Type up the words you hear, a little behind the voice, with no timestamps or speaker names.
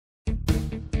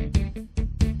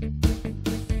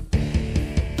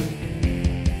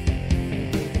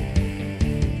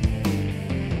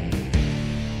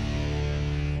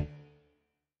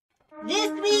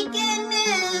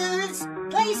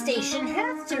PlayStation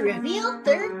has to reveal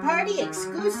third-party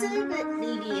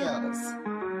exclusivity deals.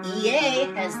 EA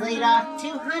has laid off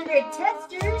 200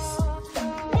 testers.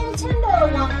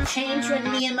 Nintendo won't change when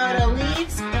Miyamoto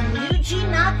leaves, and Yuji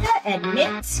Naka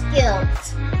admits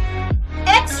guilt.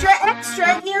 Extra,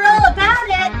 hear all about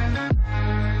it!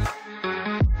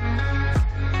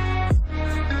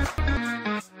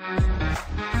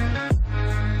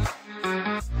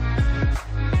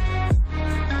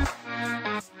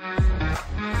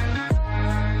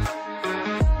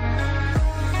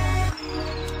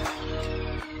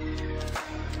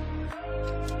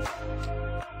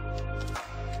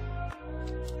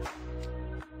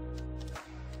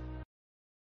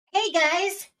 Hey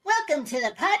guys, welcome to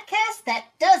the podcast that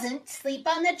doesn't sleep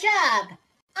on the job.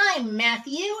 I'm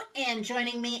Matthew, and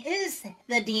joining me is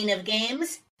the Dean of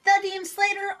Games, the Dean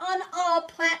Slater on all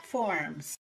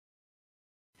platforms.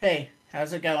 Hey,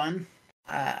 how's it going?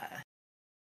 I've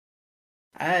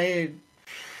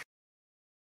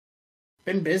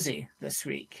been busy this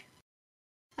week.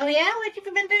 Oh yeah? What have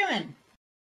you been doing?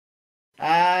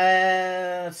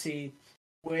 Let's see.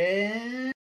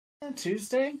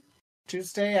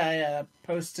 Tuesday, I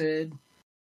posted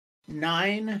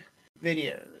 9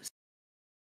 videos.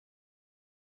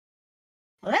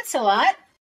 Well, that's a lot.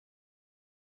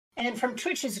 And from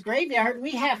Twitch's graveyard,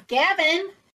 we have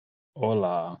Gavin.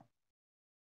 Hola.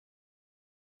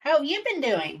 How have you been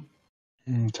doing?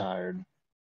 I'm tired.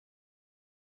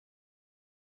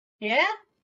 Yeah?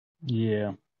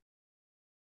 Yeah.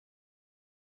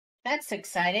 That's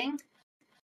exciting.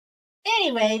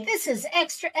 Anyway, this is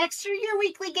Extra, your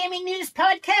weekly gaming news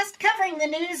podcast covering the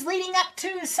news leading up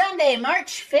to Sunday,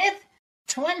 March 5th,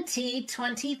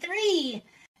 2023.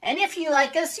 And if you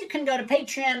like us, you can go to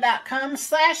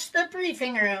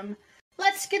patreon.com/thebriefingroom.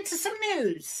 Let's get to some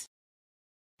news.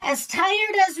 As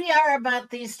tired as we are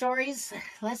about these stories,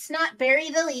 let's not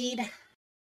bury the lead.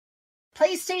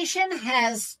 PlayStation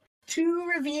has to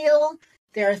reveal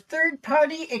their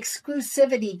third-party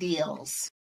exclusivity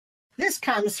deals. This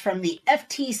comes from the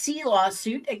FTC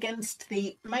lawsuit against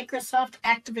the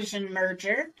Microsoft-Activision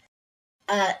merger.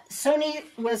 Sony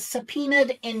was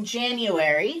subpoenaed in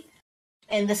January,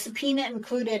 and the subpoena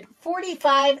included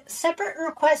 45 separate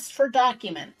requests for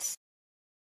documents.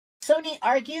 Sony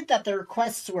argued that the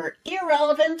requests were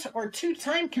irrelevant or too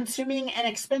time-consuming and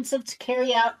expensive to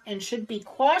carry out and should be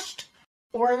quashed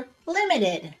or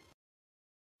limited.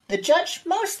 The judge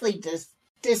mostly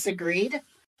disagreed.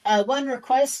 One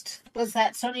request was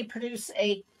that Sony produce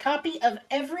a copy of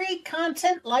every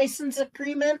content license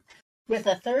agreement with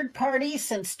a third party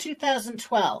since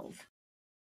 2012.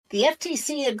 The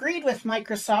FTC agreed with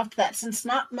Microsoft that since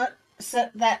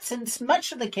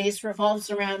much of the case revolves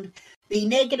around the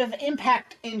negative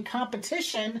impact in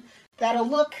competition, that a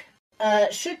look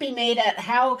should be made at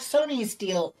how Sony's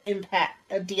deals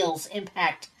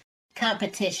impact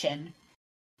competition.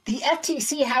 The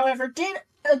FTC, however, did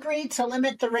agree to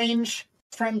limit the range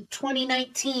from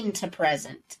 2019 to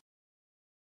present.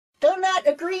 Though not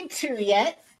agreed to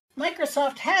yet,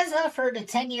 Microsoft has offered a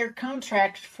 10-year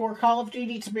contract for Call of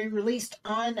Duty to be released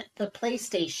on the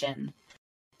PlayStation.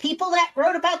 People that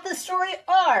wrote about this story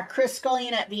are Chris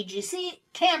Scullion at VGC,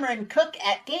 Cameron Cook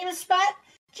at GameSpot,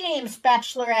 James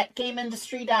Batchelor at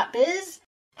GameIndustry.biz,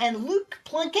 and Luke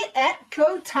Plunkett at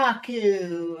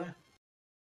Kotaku.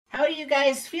 How do you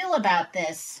guys feel about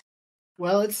this?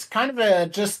 Well, it's kind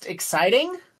of just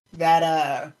exciting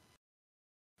that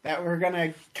we're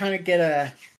gonna kind of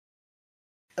get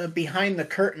a behind the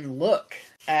curtain look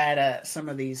at some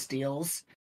of these deals.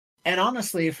 And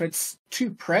honestly, if it's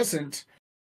too present,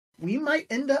 we might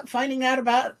end up finding out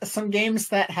about some games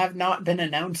that have not been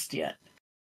announced yet.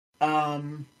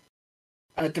 Depending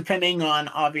on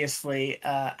obviously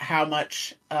how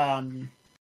much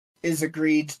is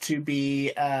agreed to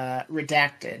be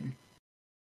redacted.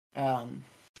 You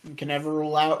can never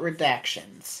rule out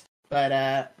redactions, but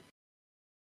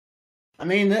I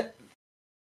mean that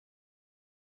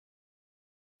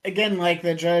again, like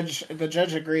the judge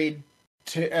agreed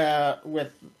to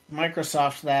with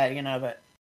Microsoft that that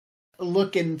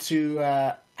look into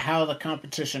how the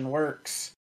competition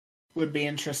works would be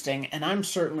interesting, and I'm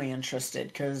certainly interested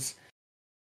because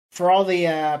for all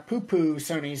the poo-poo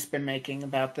Sony's been making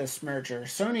about this merger,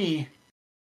 Sony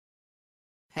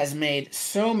has made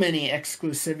so many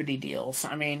exclusivity deals.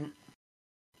 I mean,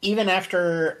 even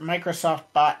after Microsoft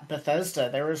bought Bethesda,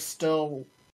 there was still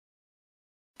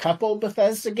a couple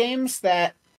Bethesda games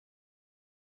that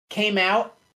came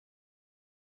out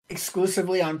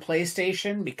exclusively on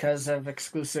PlayStation because of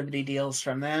exclusivity deals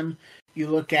from them. You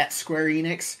look at Square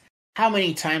Enix. How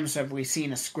many times have we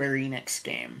seen a Square Enix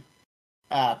game?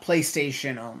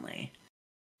 PlayStation only.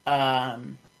 There's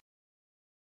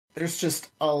just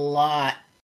a lot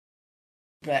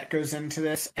that goes into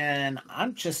this, and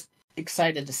I'm just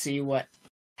excited to see what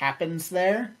happens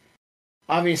there.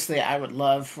 Obviously, I would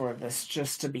love for this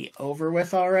just to be over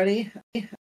with already. It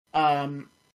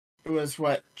was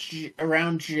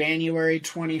around January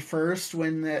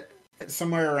 21st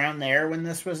somewhere around there when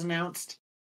this was announced.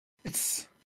 It's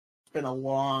been a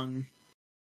long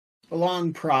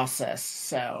process,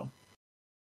 so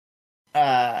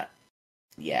yeah.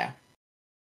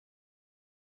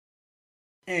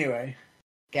 Anyway,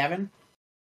 Gavin?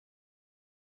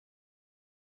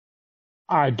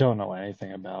 I don't know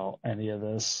anything about any of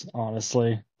this,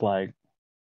 honestly. Like,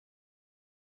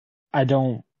 I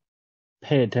don't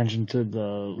pay attention to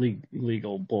the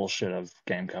legal bullshit of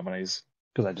game companies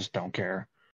because I just don't care.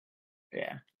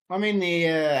 Yeah. I mean, the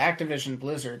Activision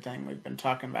Blizzard thing we've been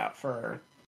talking about for,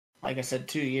 like I said,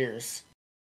 2 years.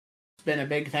 It's been a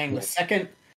big thing. Yeah.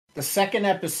 The second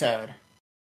episode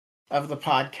of the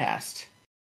podcast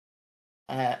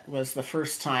was the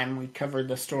first time we covered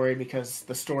the story because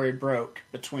the story broke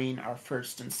between our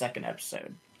first and second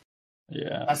episode.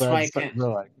 Yeah, that's why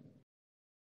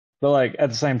but like at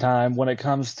the same time, when it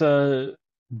comes to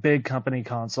big company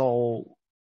console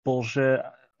bullshit,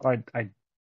 I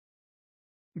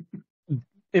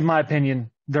in my opinion,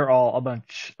 they're all a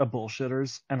bunch of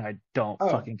bullshitters, and I don't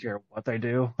fucking care what they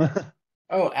do.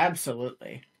 Oh,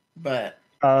 absolutely. But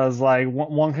I was like,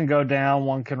 one can go down,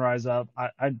 one can rise up.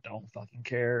 I don't fucking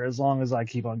care. As long as I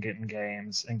keep on getting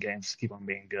games and games keep on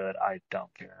being good, I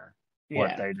don't care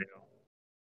what they do.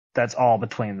 That's all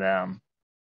between them.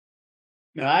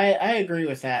 No, I agree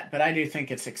with that, but I do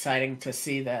think it's exciting to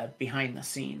see the behind the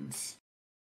scenes.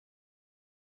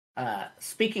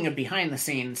 Speaking of behind the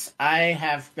scenes, I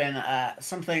have been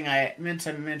something I meant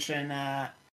to mention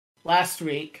last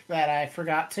week that I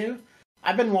forgot to.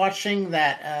 I've been watching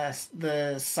that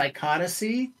the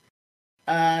Psychodicy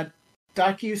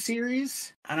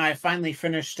docu-series, and I finally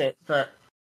finished it. But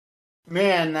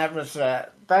man, that was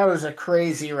a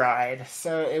crazy ride.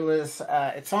 So it was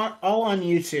it's all on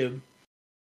YouTube,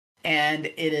 and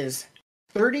it is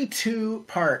 32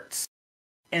 parts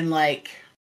in like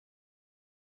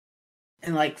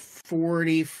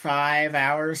 45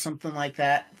 hours, something like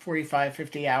that, 45,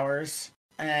 50 hours.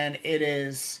 And it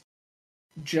is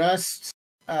just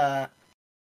the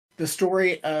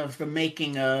story of the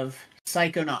making of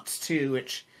Psychonauts 2,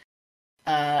 which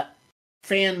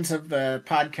fans of the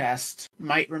podcast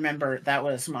might remember that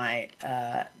was my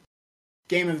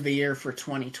game of the year for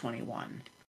 2021.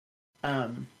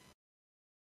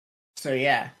 So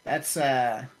yeah, that's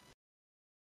it's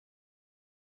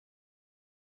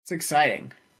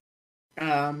exciting.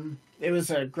 It was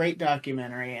a great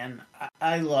documentary, and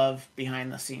I love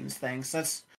behind the scenes things.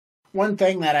 That's one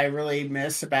thing that I really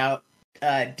miss about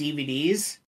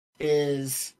DVDs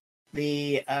is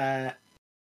the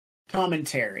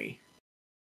commentary.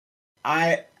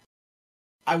 I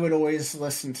would always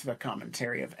listen to the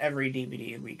commentary of every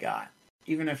DVD we got,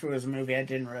 even if it was a movie I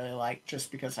didn't really like,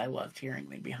 just because I loved hearing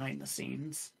the behind the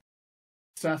scenes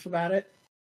stuff about it.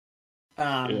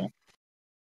 Yeah.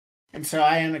 And so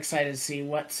I am excited to see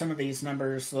what some of these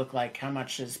numbers look like, how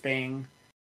much is being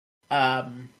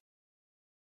how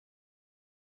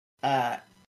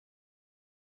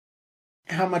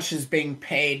much is being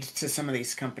paid to some of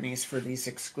these companies for these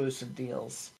exclusive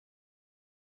deals.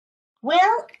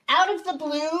 Well, out of the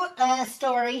blue, a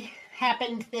story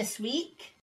happened this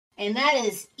week, and that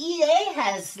is EA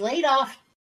has laid off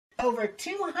over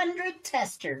 200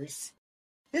 testers.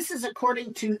 This is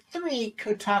according to 3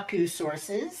 Kotaku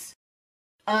sources.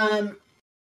 And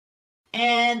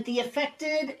the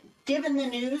affected given the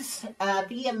news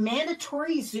via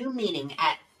mandatory Zoom meeting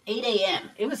at 8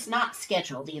 a.m. It was not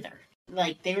scheduled either.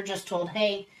 Like, they were just told,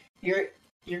 hey, you're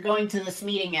going to this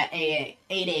meeting at 8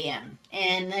 a.m.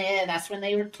 And that's when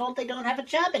they were told they don't have a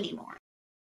job anymore.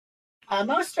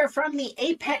 Most are from the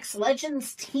Apex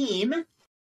Legends team.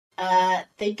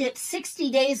 They get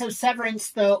 60 days of severance,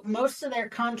 though most of their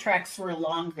contracts were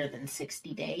longer than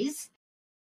 60 days.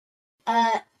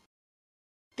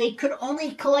 They could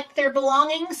only collect their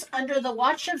belongings under the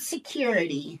watch of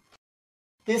security.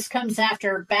 This comes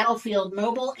after Battlefield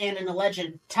Mobile and an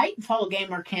alleged Titanfall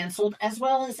game were canceled, as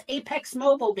well as Apex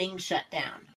Mobile being shut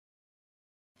down.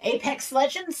 Apex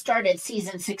Legends started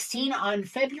Season 16 on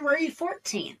February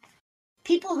 14th.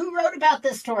 People who wrote about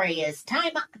this story is Tom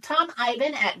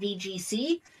Ivan at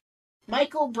VGC,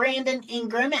 Michael Brandon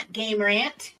Ingram at Game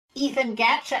Rant, Ethan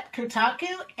Gatch at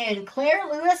Kotaku, and Claire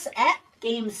Lewis at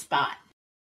GameSpot.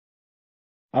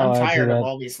 I'm tired of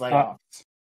all these layoffs.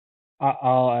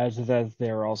 I'll add to that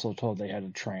they were also told they had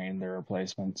to train their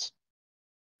replacements.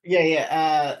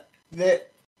 The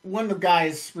one of the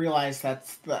guys realized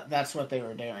that's what they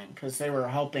were doing because they were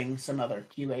helping some other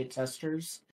QA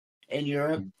testers in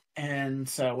Europe, and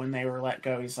so when they were let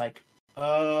go, he's like,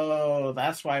 "Oh,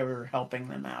 that's why we were helping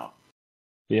them out."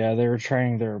 Yeah, they were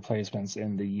training their replacements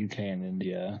in the UK and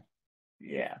India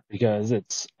Yeah, because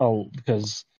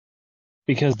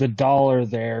because the dollar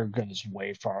there goes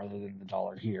way farther than the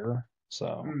dollar here.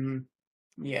 So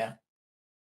yeah,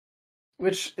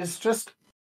 which is just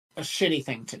a shitty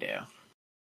thing to do.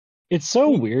 it's so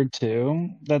weird too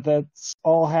that that's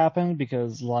all happened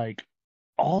because like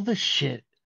all the shit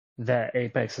that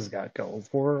Apex has got going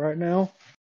for right now,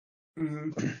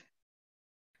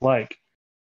 like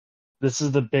this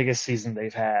is the biggest season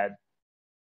they've had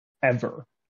ever.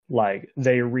 Like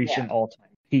they reached an all-time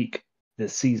peak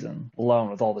this season alone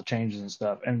with all the changes and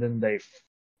stuff, and then they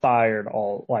fired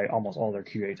almost all their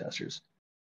QA testers.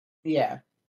 Yeah,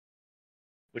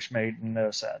 which made no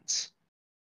sense.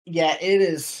 Yeah, it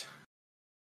is.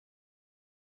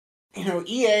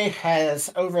 EA has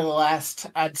over the last,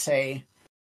 I'd say,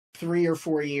 3 or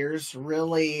 4 years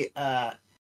really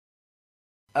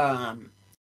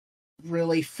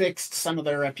really fixed some of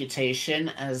their reputation,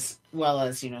 as well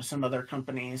as some other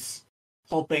companies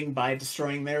helping by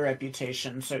destroying their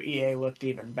reputation, so EA looked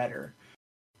even better.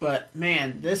 But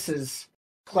man, this is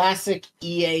classic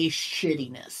EA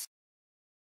shittiness.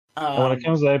 When it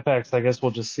comes to Apex, I guess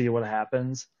we'll just see what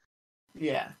happens.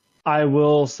 Yeah. I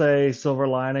will say, silver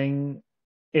lining,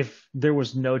 if there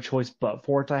was no choice but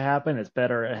for it to happen, it's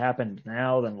better it happened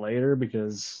now than later,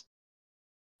 because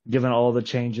given all the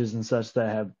changes and such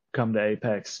that have come to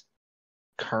Apex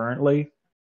currently,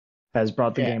 has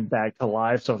brought the game back to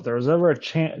life. So if there was ever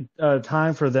a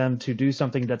time for them to do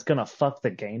something that's going to fuck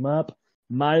the game up,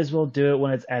 might as well do it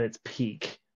when it's at its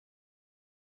peak.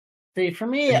 See, for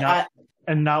me,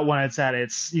 and not when it's at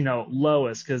its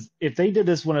lowest, because if they did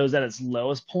this when it was at its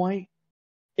lowest point,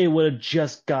 it would have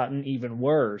just gotten even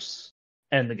worse,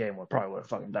 and the game would have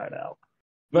fucking died out.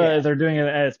 But if they're doing it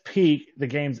at its peak, the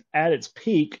game's at its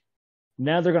peak.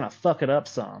 Now they're gonna fuck it up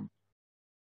some.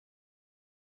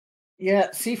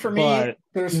 Yeah, see, for me,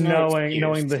 there's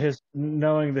knowing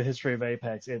the history of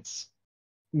Apex, it's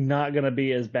not gonna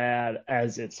be as bad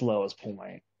as its lowest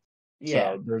point.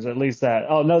 Yeah. So there's at least that.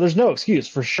 Oh no, there's no excuse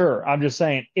for sure. I'm just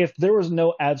saying, if there was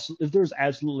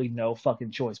absolutely no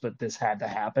fucking choice, but this had to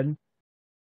happen,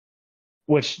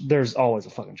 which there's always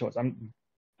a fucking choice.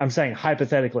 I'm saying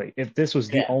hypothetically, if this was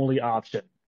the only option,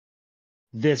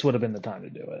 this would have been the time to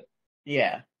do it.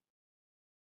 Yeah.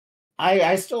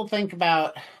 I still think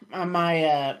about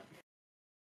my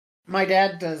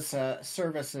dad does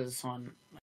services on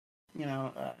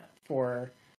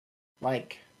for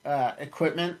like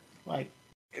equipment, like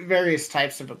various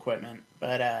types of equipment,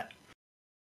 but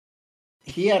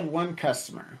he had one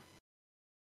customer.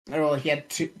 Well, he had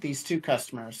these two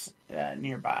customers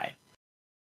nearby.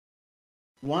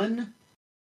 One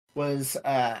was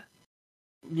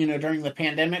during the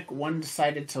pandemic, one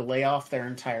decided to lay off their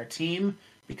entire team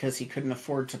because he couldn't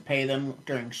afford to pay them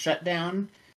during shutdown,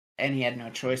 and he had no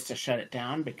choice to shut it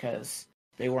down because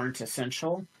they weren't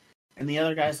essential. And the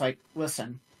other guy's like,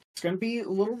 listen, it's going to be a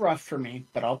little rough for me,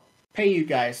 but I'll pay you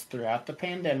guys throughout the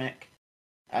pandemic,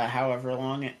 however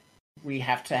long we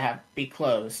have to be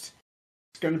closed.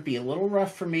 It's going to be a little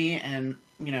rough for me, and,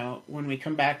 when we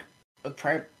come back,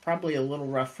 probably a little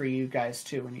rough for you guys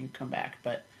too when you come back,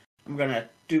 but I'm going to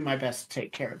do my best to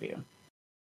take care of you.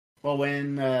 Well,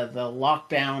 when the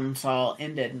lockdowns all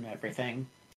ended and everything,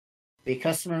 the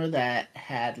customer that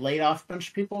had laid off a bunch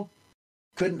of people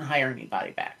couldn't hire anybody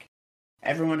back.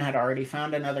 Everyone had already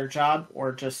found another job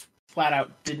or just flat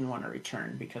out didn't want to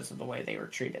return because of the way they were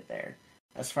treated there,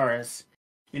 as far as,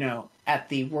 at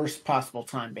the worst possible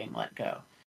time being let go.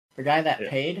 The guy that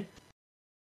paid,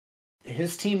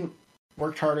 his team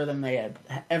worked harder than they had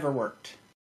ever worked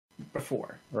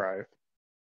before. Right.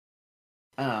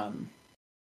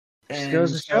 Just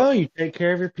goes to show you take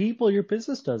care of your people, your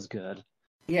business does good.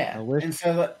 Yeah. I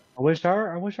wish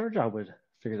our job would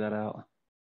figure that out.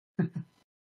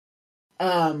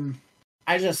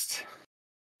 I just,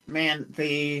 man,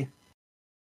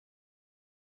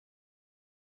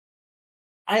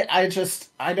 I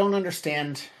don't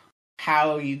understand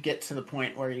how you get to the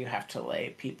point where you have to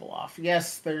lay people off.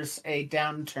 Yes, there's a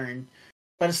downturn,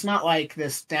 but it's not like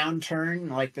this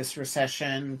downturn, like this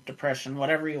recession, depression,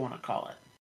 whatever you want to call it.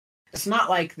 It's not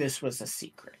like this was a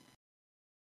secret.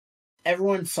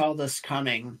 Everyone saw this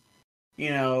coming,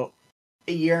 a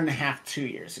year and a half, 2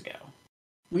 years ago.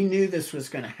 We knew this was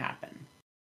going to happen.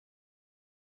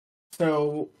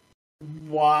 So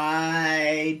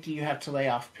why do you have to lay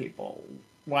off people?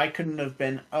 Why couldn't it have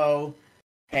been,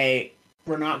 hey,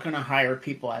 we're not going to hire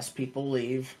people as people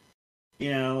leave,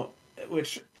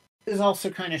 which is also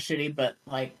kind of shitty, but,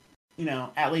 like,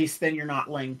 at least then you're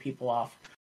not laying people off.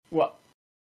 Well,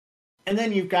 and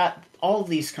then you've got all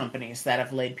these companies that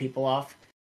have laid people off.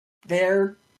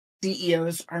 Their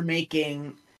CEOs are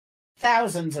making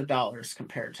thousands of dollars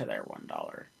compared to their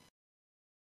 $1.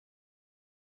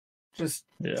 Just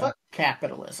fuck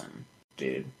capitalism,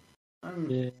 dude.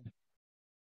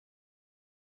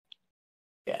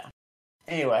 Yeah.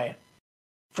 Anyway,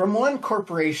 from one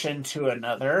corporation to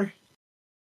another.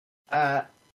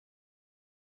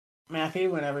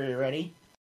 Matthew, whenever you're ready.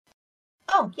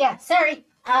 Oh, yeah, sorry.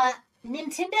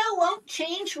 Nintendo won't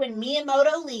change when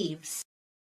Miyamoto leaves.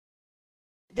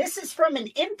 This is from an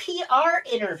NPR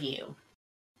interview.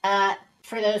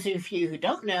 For those of you who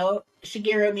don't know,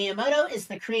 Shigeru Miyamoto is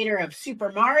the creator of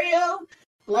Super Mario,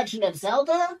 Legend of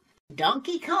Zelda,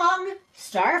 Donkey Kong,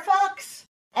 Star Fox,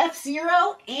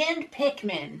 F-Zero, and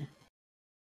Pikmin.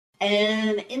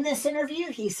 And in this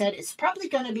interview, he said it's probably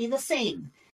going to be the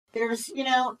same. There's,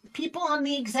 people on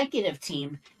the executive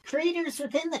team, creators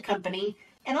within the company,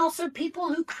 and also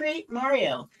people who create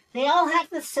Mario. They all have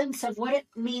the sense of what it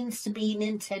means to be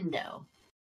Nintendo.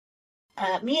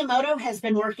 Miyamoto has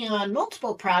been working on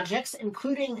multiple projects,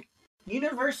 including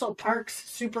Universal Parks'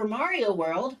 Super Mario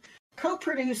World,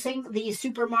 co-producing the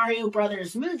Super Mario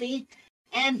Bros. Movie,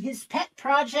 and his pet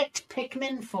project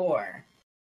Pikmin 4.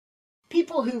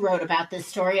 People who wrote about this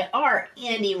story are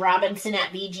Andy Robinson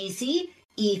at VGC,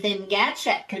 Ethan Gatch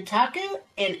at Kotaku,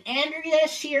 and Andrea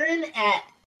Sheeran at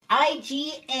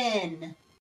IGN.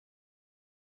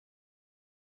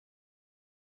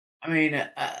 I mean,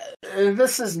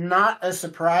 this is not a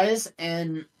surprise,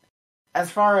 and as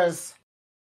far as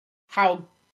how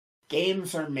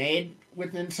games are made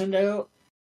with Nintendo,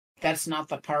 that's not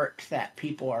the part that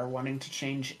people are wanting to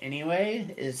change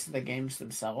anyway, is the games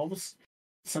themselves.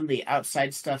 Some of the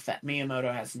outside stuff that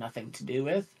Miyamoto has nothing to do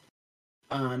with,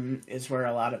 is where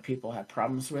a lot of people have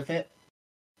problems with it.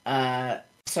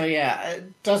 So yeah,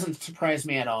 it doesn't surprise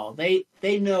me at all. They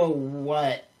know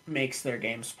what makes their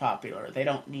games popular. They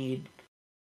don't need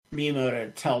Miyamoto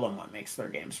to tell them what makes their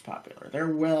games popular.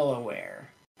 They're well aware.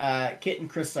 Kit and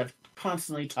Chris have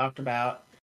constantly talked about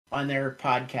on their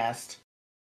podcast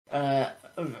a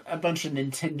bunch of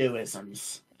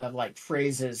Nintendoisms, of like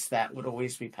phrases that would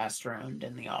always be passed around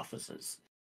in the offices.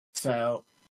 So,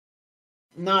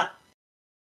 not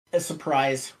a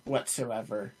surprise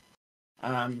whatsoever.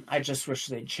 I just wish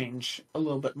they'd change a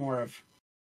little bit more of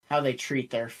how they treat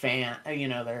their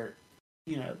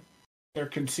their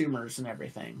consumers and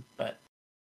everything. But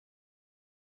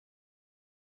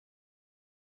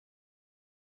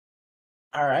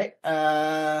all right,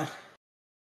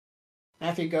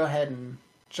 Matthew, go ahead and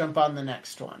jump on the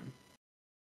next one.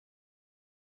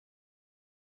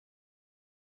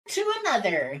 To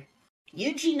another,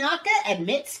 Yuji Naka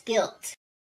admits guilt.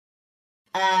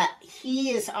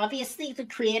 He is obviously the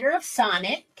creator of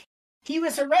Sonic. He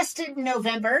was arrested in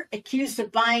November, accused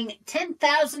of buying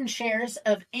 10,000 shares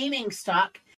of aiming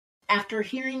stock after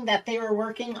hearing that they were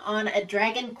working on a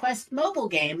Dragon Quest mobile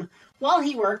game while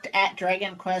he worked at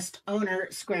Dragon Quest owner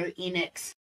Square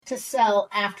Enix to sell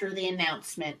after the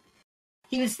announcement.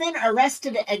 He was then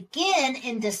arrested again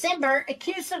in December,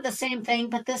 accused of the same thing,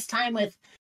 but this time with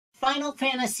Final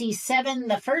Fantasy VII: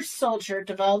 The First Soldier,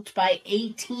 developed by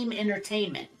A-Team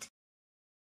Entertainment.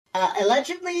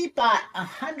 Allegedly bought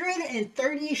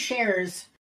 130 shares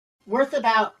worth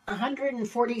about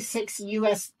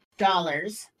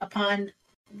 $146 upon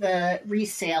the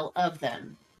resale of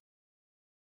them.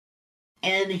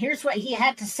 And here's what he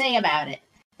had to say about it.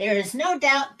 There is no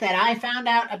doubt that I found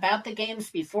out about the games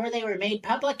before they were made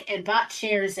public and bought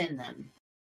shares in them.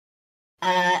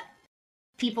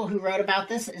 People who wrote about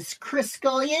this is Chris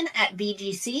Scullion at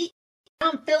VGC,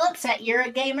 Tom Phillips at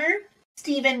Eurogamer,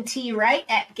 Stephen T. Wright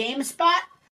at GameSpot,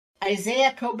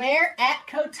 Isaiah Colbert at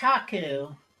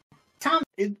Kotaku.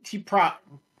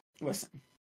 Listen,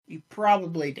 you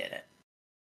probably did it,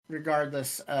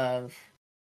 regardless of,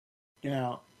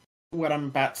 what I'm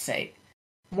about to say.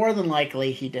 More than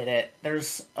likely he did it.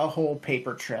 There's a whole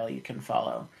paper trail you can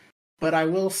follow. But I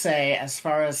will say, as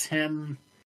far as him,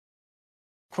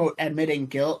 quote, admitting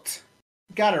guilt,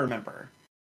 gotta remember,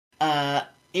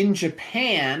 in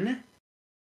Japan,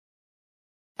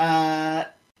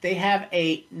 they have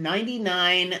a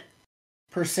 99%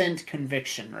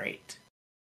 conviction rate.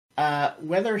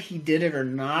 Whether he did it or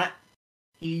not,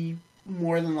 he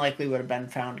more than likely would have been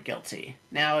found guilty.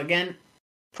 Now, again,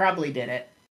 probably did it,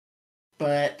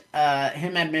 but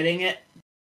him admitting it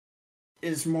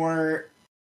is more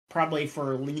probably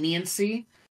for leniency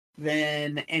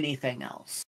than anything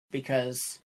else.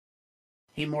 because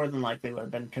he more than likely would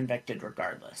have been convicted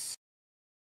regardless.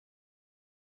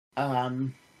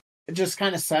 It just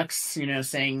kind of sucks,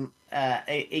 saying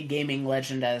a gaming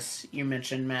legend, as you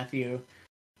mentioned, Matthew,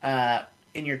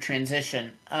 in your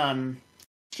transition. It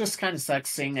just kind of sucks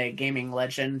seeing a gaming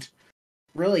legend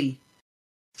really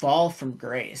fall from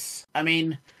grace. I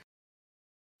mean,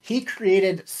 he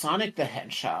created Sonic the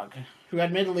Hedgehog, who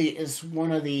admittedly is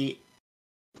one of the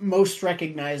most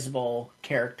recognizable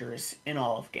characters in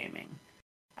all of gaming.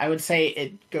 I would say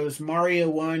it goes Mario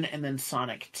 1 and then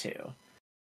Sonic 2.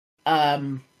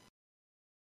 Had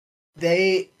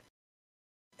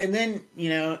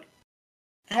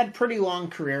a pretty long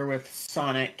career with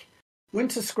Sonic.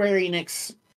 Went to Square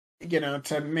Enix,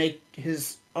 to make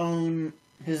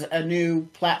a new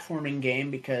platforming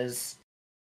game because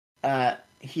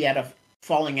he had a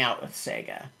falling out with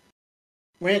Sega.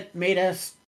 Made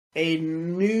us a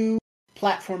new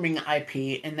platforming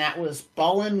IP, and that was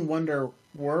Ballin'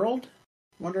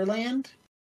 Wonderland?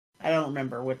 I don't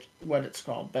remember what it's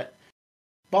called, but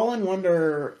Ballin'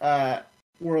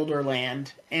 World or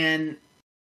Land, and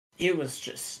it was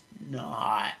just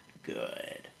not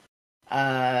good.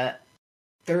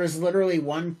 There was literally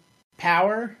one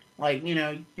power,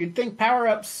 you'd think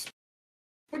power-ups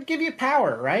would give you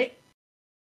power, right?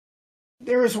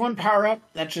 There was one power-up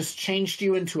that just changed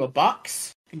you into a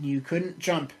box, and you couldn't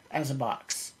jump as a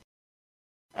box.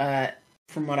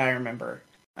 From what I remember.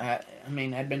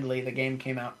 Admittedly, the game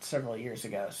came out several years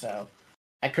ago, so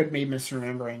I could be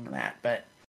misremembering that, but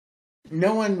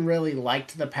no one really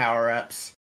liked the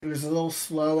power-ups. It was a little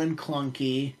slow and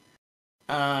clunky.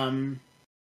 I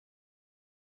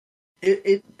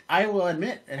will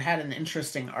admit, it had an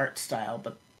interesting art style,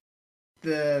 but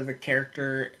the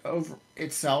character over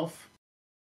itself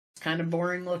is kind of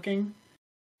boring looking.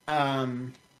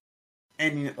 And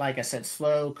like I said,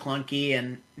 slow, clunky,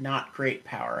 and not great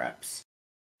power-ups.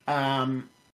 And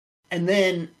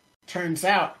then, turns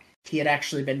out, he had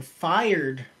actually been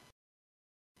fired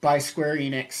by Square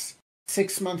Enix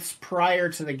 6 months prior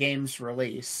to the game's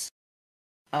release.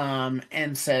 Then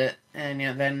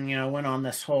went on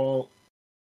this whole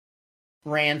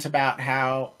rant about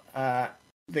how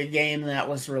the game that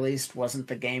was released wasn't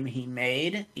the game he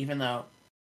made, even though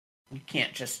you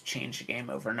can't just change a game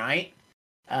overnight.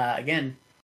 Again,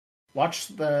 watch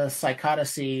the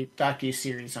Psychodicy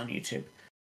docuseries on YouTube.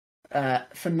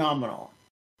 Phenomenal.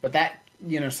 But that,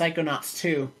 Psychonauts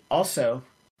 2, also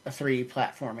a 3D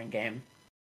platforming game.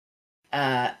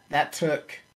 That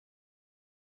took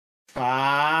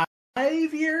 5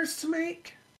 years to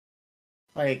make.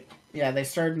 They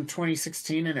started in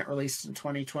 2016 and it released in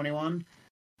 2021.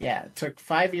 Yeah, it took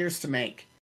 5 years to make.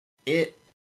 They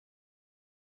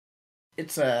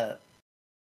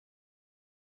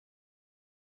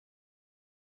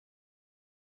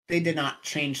did not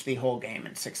change the whole game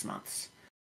in 6 months.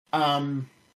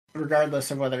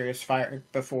 Regardless of whether it was fired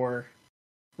before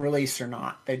release or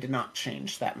not, they did not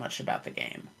change that much about the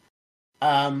game.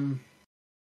 And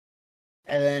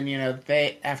then,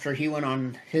 after he went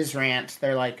on his rant,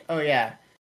 they're like, oh yeah,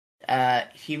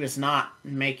 he was not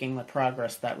making the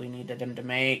progress that we needed him to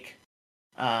make.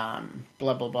 Blah,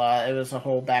 blah, blah. It was a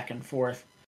whole back and forth.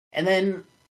 And then,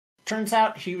 turns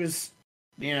out he was,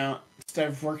 instead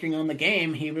of working on the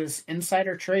game, he was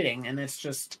insider trading, and it's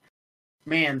just,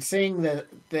 man, seeing that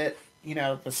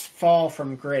this fall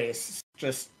from grace,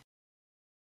 it's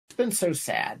been so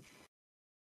sad.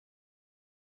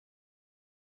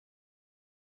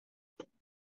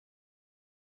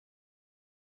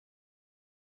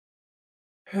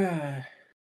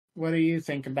 What do you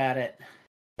think about it,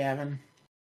 Gavin?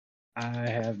 I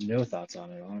have no thoughts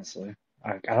on it, honestly.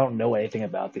 I don't know anything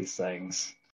about these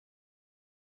things.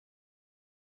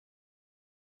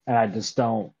 And I just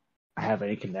don't have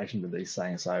any connection to these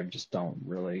things, so I just don't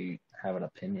really have an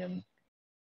opinion.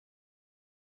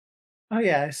 Oh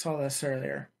yeah, I saw this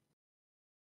earlier.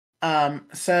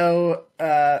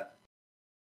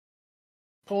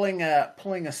 Pulling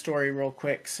a story real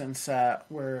quick, since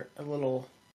we're a little,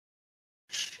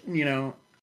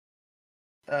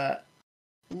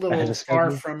 little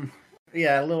far from,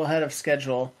 a little ahead of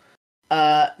schedule.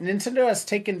 Nintendo has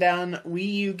taken down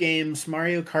Wii U games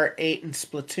Mario Kart 8 and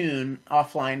Splatoon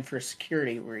offline for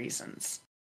security reasons.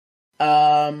 They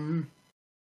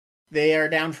are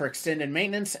down for extended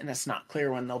maintenance, and it's not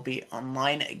clear when they'll be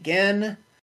online again.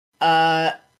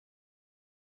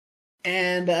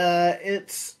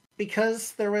 It's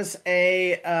because there was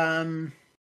a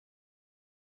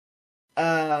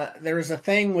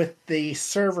thing with the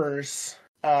servers.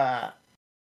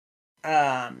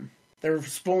 There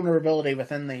was vulnerability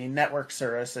within the network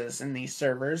services in these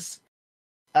servers,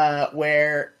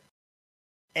 where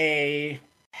a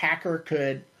hacker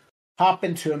could hop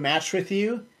into a match with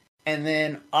you and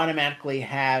then automatically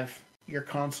have your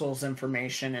console's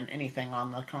information and anything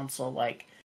on the console, like,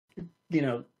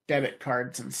 debit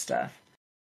cards and stuff.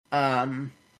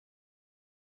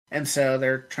 And so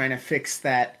they're trying to fix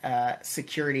that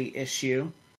security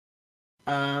issue.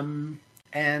 And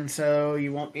so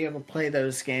you won't be able to play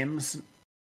those games.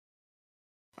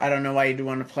 I don't know why you'd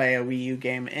want to play a Wii U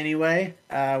game anyway,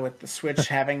 with the Switch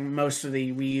having most of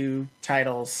the Wii U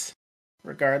titles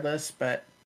regardless, but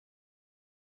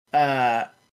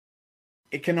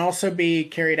it can also be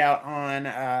carried out on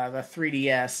the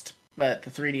 3DS, but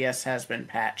the 3DS has been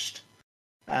patched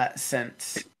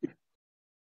since.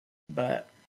 But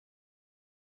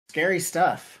scary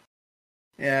stuff.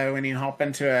 Yeah, when you hop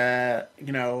into a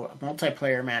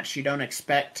multiplayer match, you don't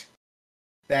expect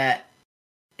that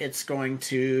it's going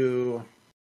to,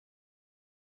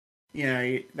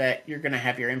 that you're going to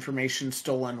have your information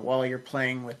stolen while you're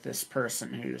playing with this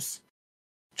person who's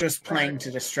just playing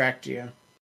to distract you.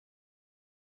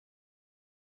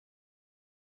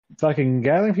 Fucking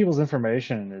gathering people's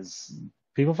information is...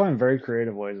 People find very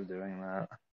creative ways of doing that.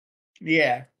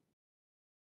 Yeah.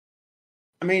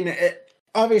 I mean,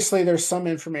 obviously there's some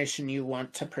information you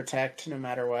want to protect no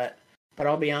matter what. But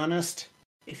I'll be honest,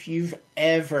 if you've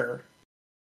ever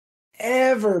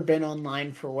been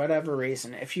online for whatever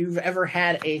reason, if you've ever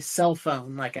had a cell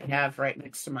phone like I have right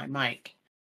next to my mic,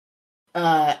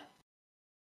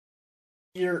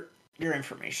 your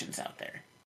information's out there.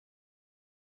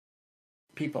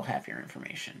 People have your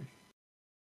information.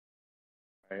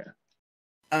 Right.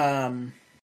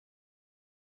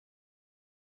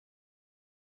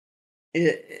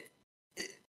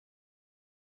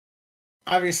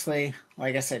 Obviously,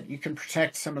 like I said, you can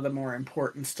protect some of the more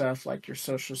important stuff like your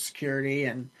social security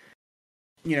and,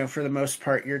 for the most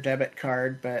part, your debit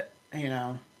card. But,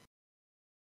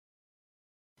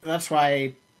 that's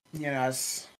why,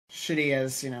 as shitty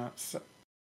as,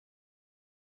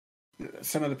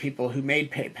 some of the people who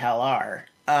made PayPal are,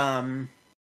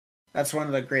 that's one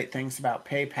of the great things about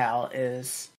PayPal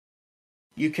is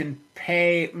you can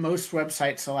pay, most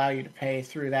websites allow you to pay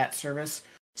through that service.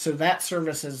 So that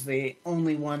service is the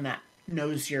only one that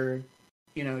knows your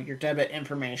debit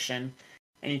information,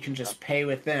 and you can just pay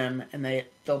with them, and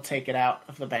they'll take it out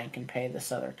of the bank and pay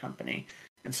this other company.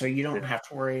 And so you don't have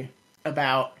to worry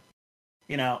about,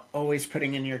 always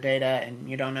putting in your data, and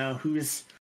you don't know who's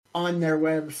on their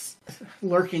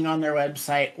lurking on their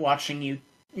website, watching you,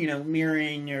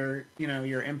 mirroring your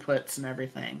inputs and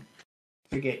everything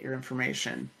to get your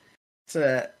information. It's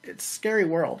a scary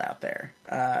world out there.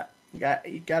 You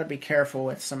got to be careful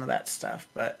with some of that stuff,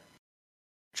 but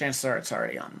chances are it's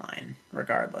already online,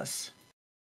 regardless.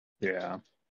 Yeah.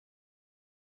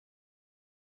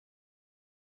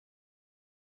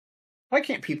 Why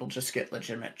can't people just get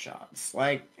legitimate jobs?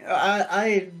 Like,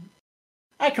 I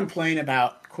complain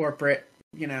about corporate,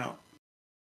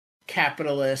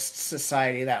 capitalist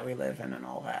society that we live in and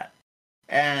all that.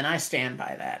 And I stand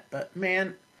by that. But,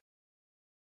 man,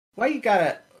 why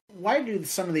do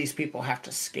some of these people have to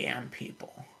scam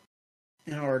people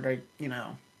in order to,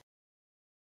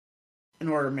 in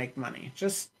order to make money?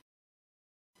 Just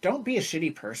don't be a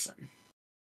shitty person.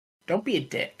 Don't be a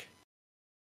dick.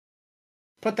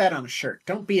 Put that on a shirt.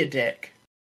 Don't be a dick.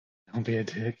 Don't be a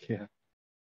dick, yeah.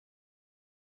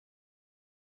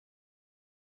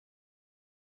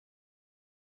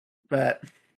 But,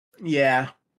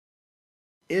 yeah.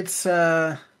 It's,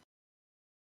 man,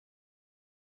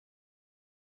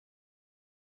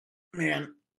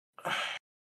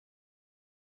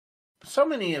 so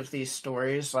many of these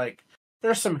stories, like,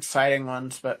 there's some exciting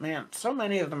ones, but man, so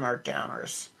many of them are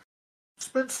downers. It's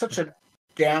been such a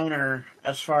downer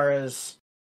as far as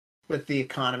with the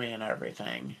economy and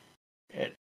everything. Yeah,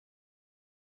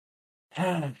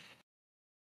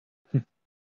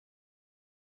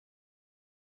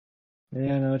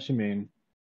 I know what you mean.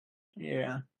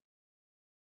 Yeah.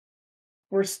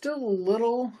 We're still a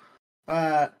little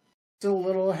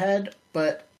ahead,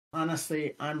 but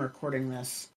honestly, I'm recording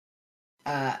this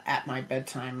at my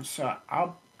bedtime, so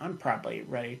I'm probably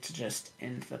ready to just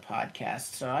end the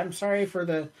podcast. So I'm sorry for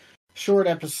the short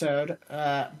episode,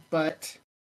 but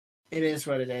it is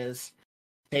what it is.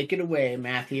 Take it away,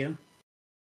 Matthew.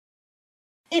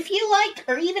 If you liked,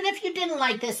 or even if you didn't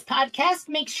like this podcast,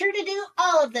 make sure to do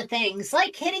all of the things,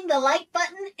 like hitting the like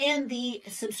button and the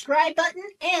subscribe button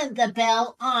and the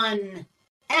bell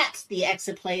at the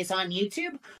XofPlays on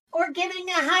YouTube, or giving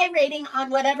a high rating on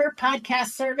whatever podcast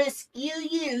service you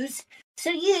use so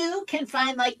you can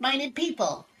find like-minded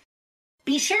people.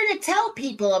 Be sure to tell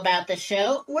people about the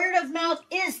show. Word of mouth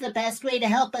is the best way to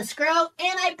help us grow,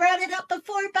 and I brought it up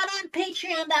before, but on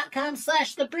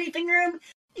patreon.com/thebriefingroom,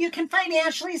 you can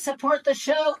financially support the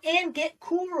show and get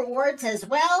cool rewards as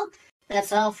well.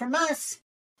 That's all from us.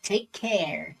 Take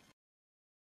care.